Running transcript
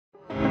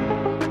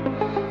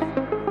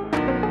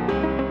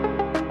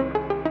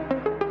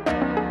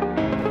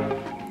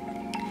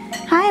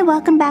Hi,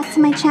 welcome back to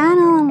my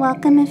channel and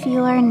welcome if you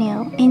are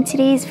new. In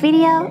today's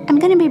video, I'm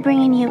going to be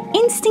bringing you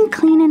instant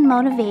cleaning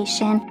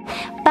motivation,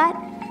 but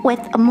with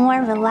a more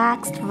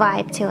relaxed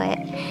vibe to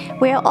it.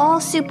 We're all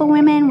super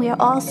women, we're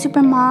all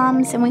super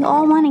moms, and we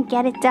all want to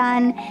get it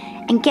done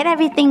and get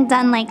everything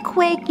done like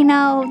quick. You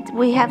know,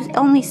 we have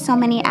only so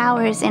many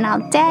hours in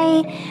our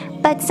day,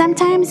 but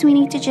sometimes we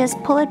need to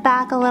just pull it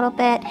back a little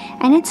bit,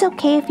 and it's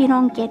okay if you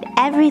don't get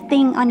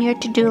everything on your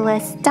to-do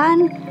list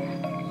done,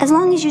 as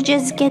long as you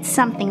just get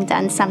something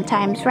done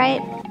sometimes,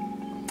 right?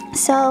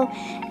 So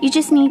you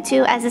just need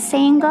to, as the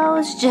saying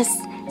goes,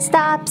 just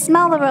stop,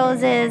 smell the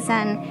roses,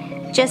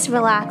 and just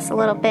relax a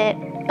little bit,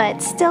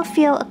 but still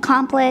feel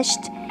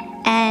accomplished.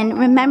 And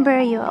remember,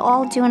 you're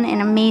all doing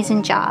an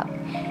amazing job.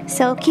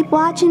 So keep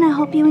watching. I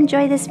hope you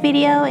enjoy this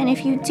video, and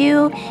if you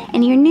do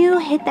and you're new,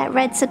 hit that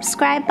red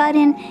subscribe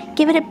button,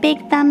 give it a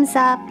big thumbs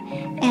up,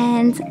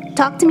 and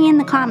talk to me in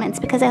the comments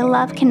because I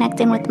love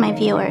connecting with my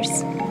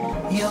viewers.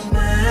 You're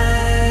mine,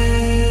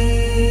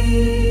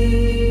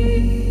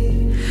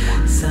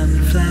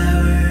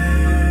 sunflower.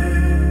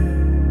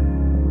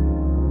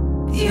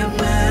 You're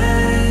mine,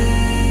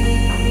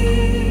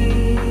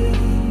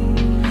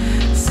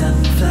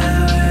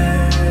 sunflower.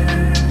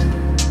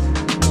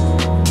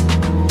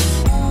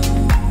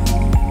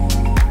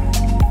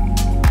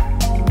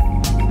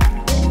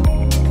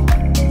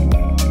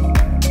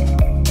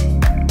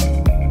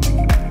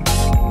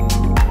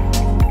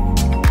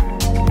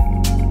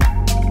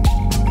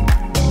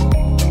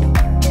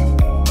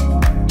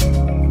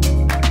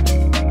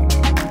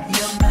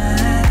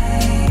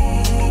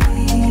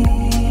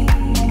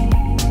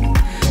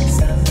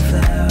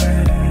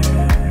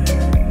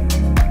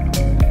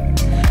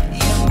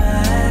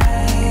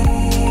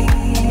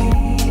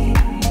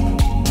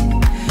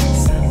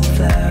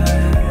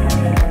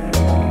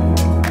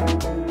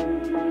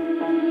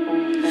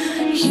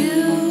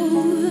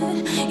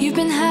 You've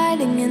been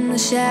hiding in the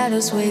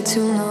shadows way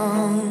too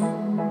long.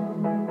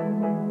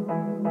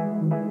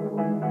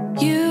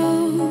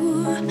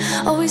 You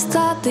always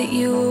thought that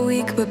you were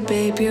weak, but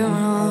babe, you're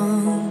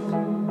wrong.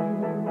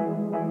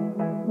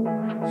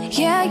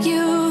 Yeah,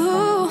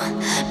 you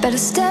better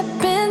step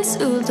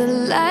into the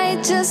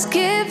light, just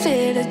give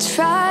it a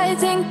try.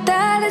 Think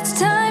that it's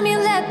time you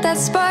let that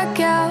spark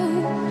out.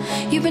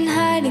 You've been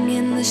hiding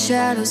in the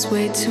shadows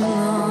way too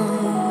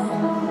long.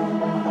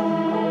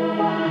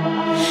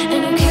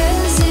 And who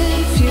cares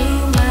if you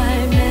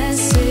might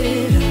mess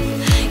it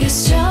up? You're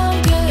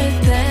stronger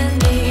than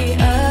the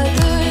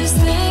others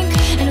think.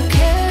 And who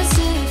cares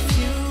if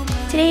you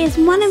might... Today is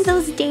one of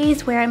those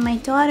days where my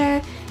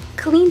daughter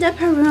cleaned up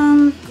her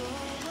room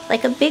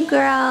like a big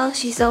girl.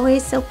 She's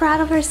always so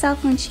proud of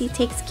herself when she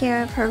takes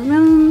care of her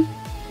room.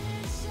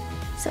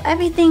 So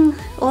everything,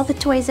 all the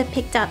toys are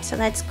picked up, so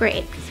that's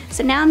great.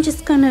 So now I'm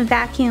just gonna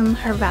vacuum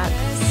her rug.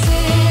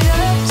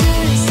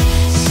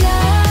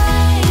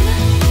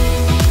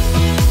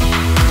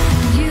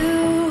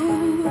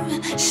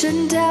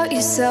 Shouldn't doubt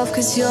yourself,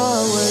 cause you're a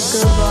work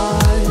of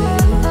art.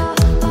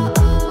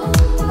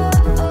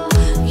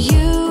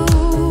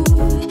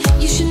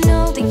 You should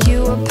know that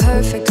you are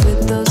perfect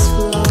with those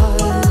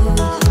flaws.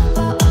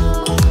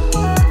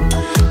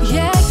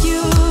 Yeah,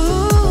 you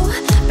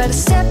better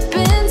step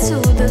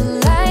into the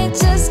light,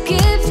 just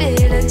give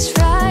it a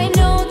try.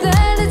 Know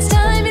that it's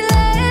time you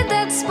let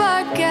that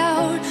spark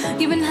out.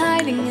 You've been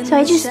hiding in So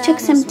I just took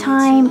some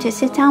time to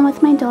sit down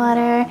with my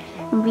daughter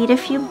and read a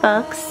few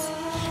books.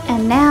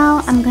 And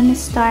now I'm gonna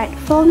start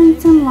folding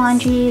some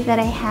laundry that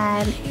I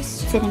had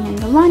sitting in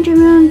the laundry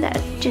room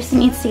that just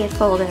needs to get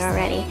folded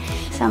already.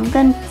 So I'm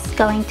going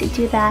to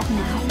do that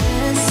now.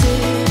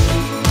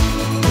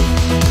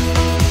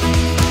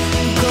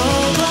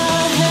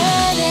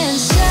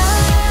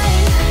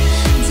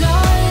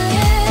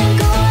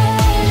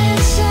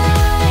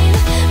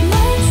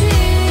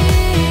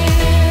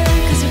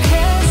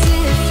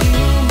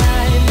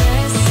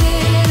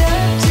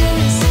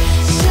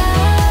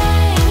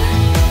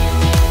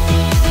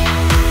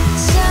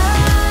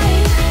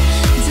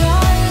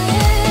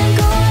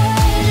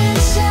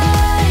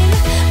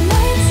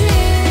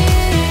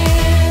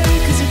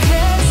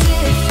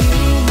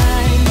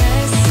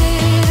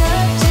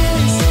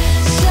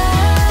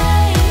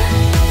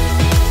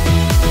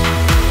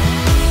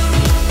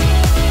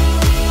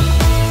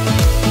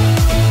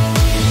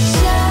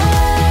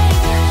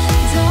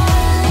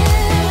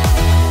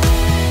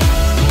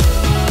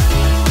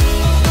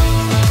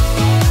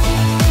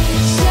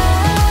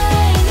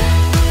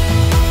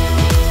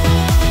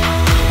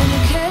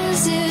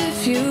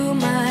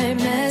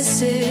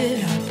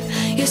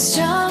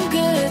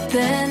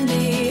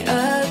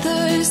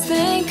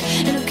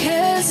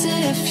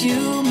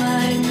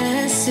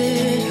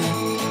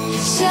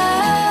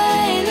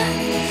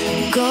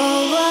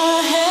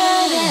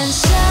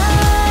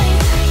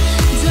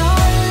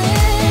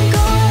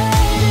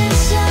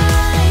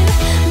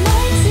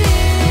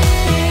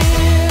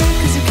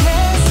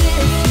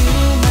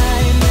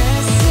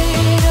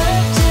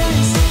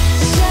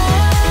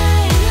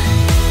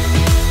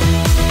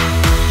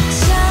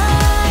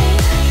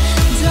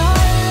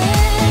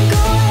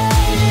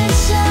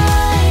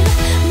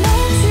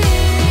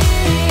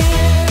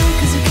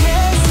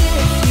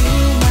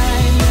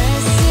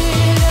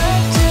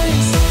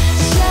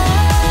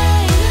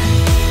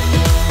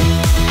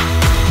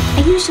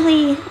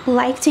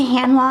 like to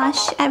hand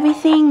wash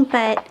everything,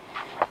 but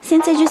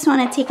since I just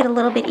want to take it a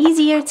little bit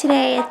easier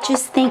today, I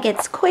just think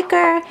it's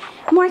quicker,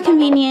 more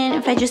convenient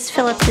if I just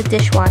fill up the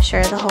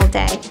dishwasher the whole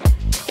day.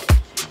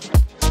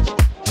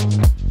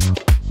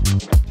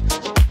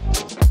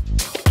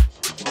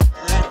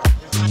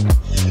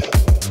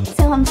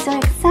 So I'm so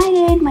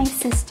excited. My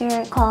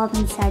sister called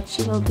and said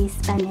she will be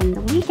spending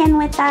the weekend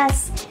with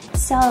us.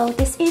 So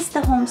this is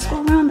the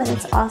homeschool room, but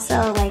it's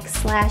also like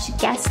 /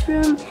 guest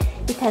room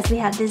because we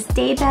have this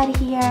day bed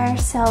here.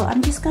 So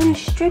I'm just gonna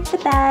strip the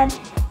bed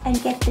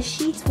and get the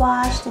sheets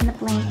washed and the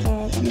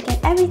blanket and get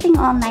everything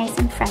all nice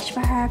and fresh for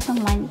her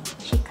from when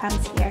she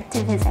comes here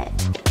to visit.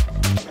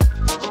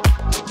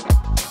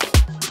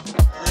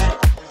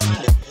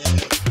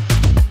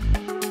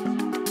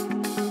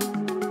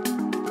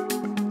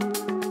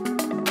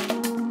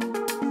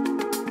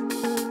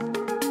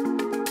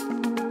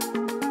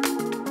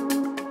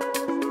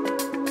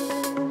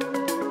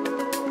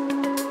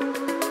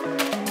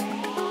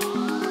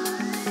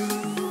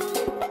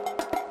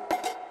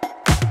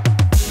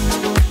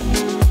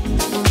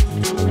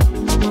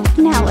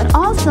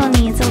 Also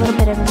needs a little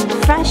bit of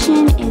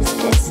refreshing is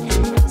this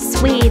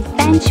suede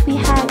bench we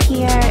have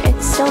here.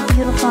 It's so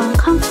beautiful and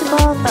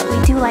comfortable, but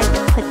we do like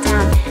to put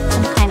down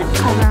some kind of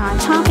cover on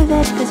top of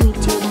it because we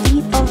do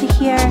eat over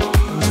here.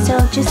 So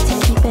just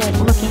to keep it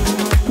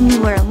looking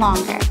newer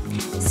longer.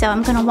 So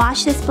I'm gonna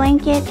wash this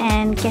blanket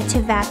and get to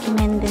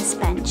vacuuming this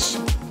bench.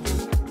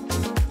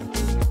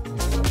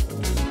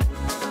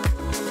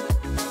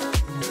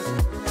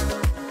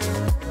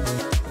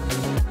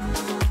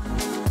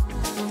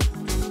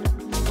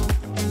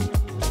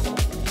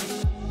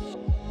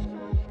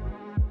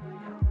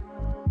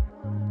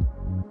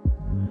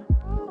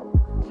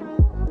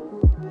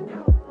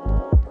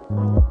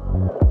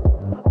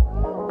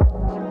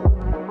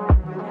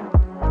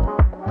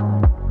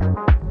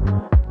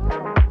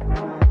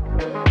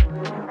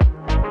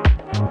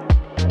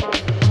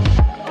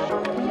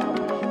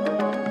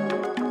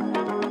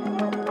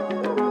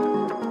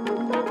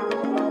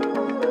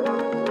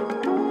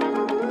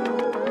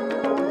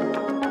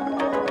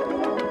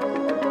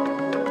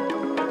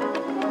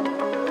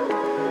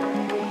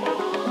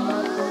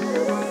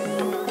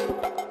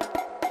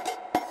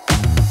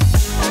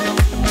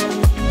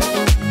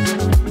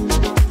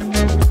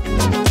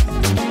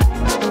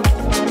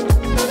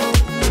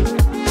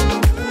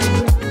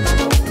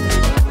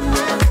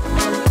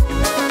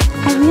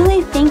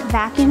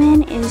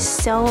 Vacuuming is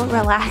so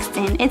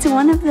relaxing. It's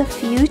one of the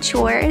few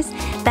chores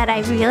that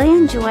I really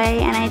enjoy,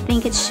 and I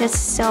think it's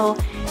just so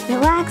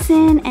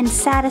relaxing and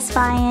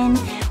satisfying.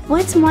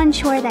 What's one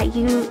chore that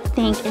you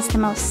think is the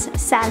most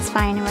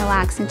satisfying and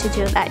relaxing to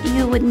do that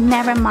you would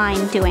never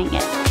mind doing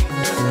it?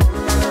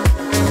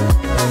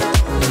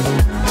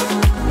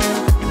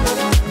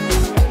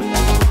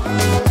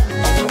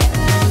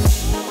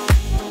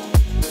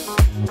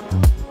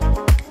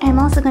 I'm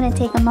also going to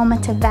take a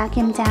moment to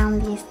vacuum down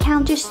these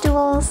counter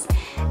stools,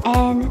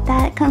 and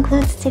that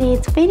concludes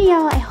today's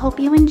video. I hope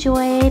you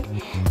enjoyed.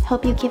 I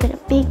hope you give it a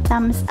big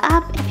thumbs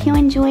up if you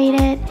enjoyed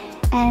it,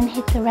 and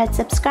hit the red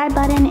subscribe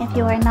button if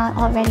you are not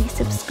already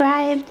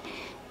subscribed.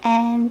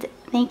 And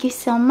thank you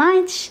so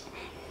much.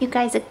 You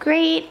guys are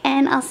great,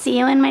 and I'll see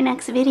you in my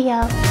next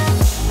video.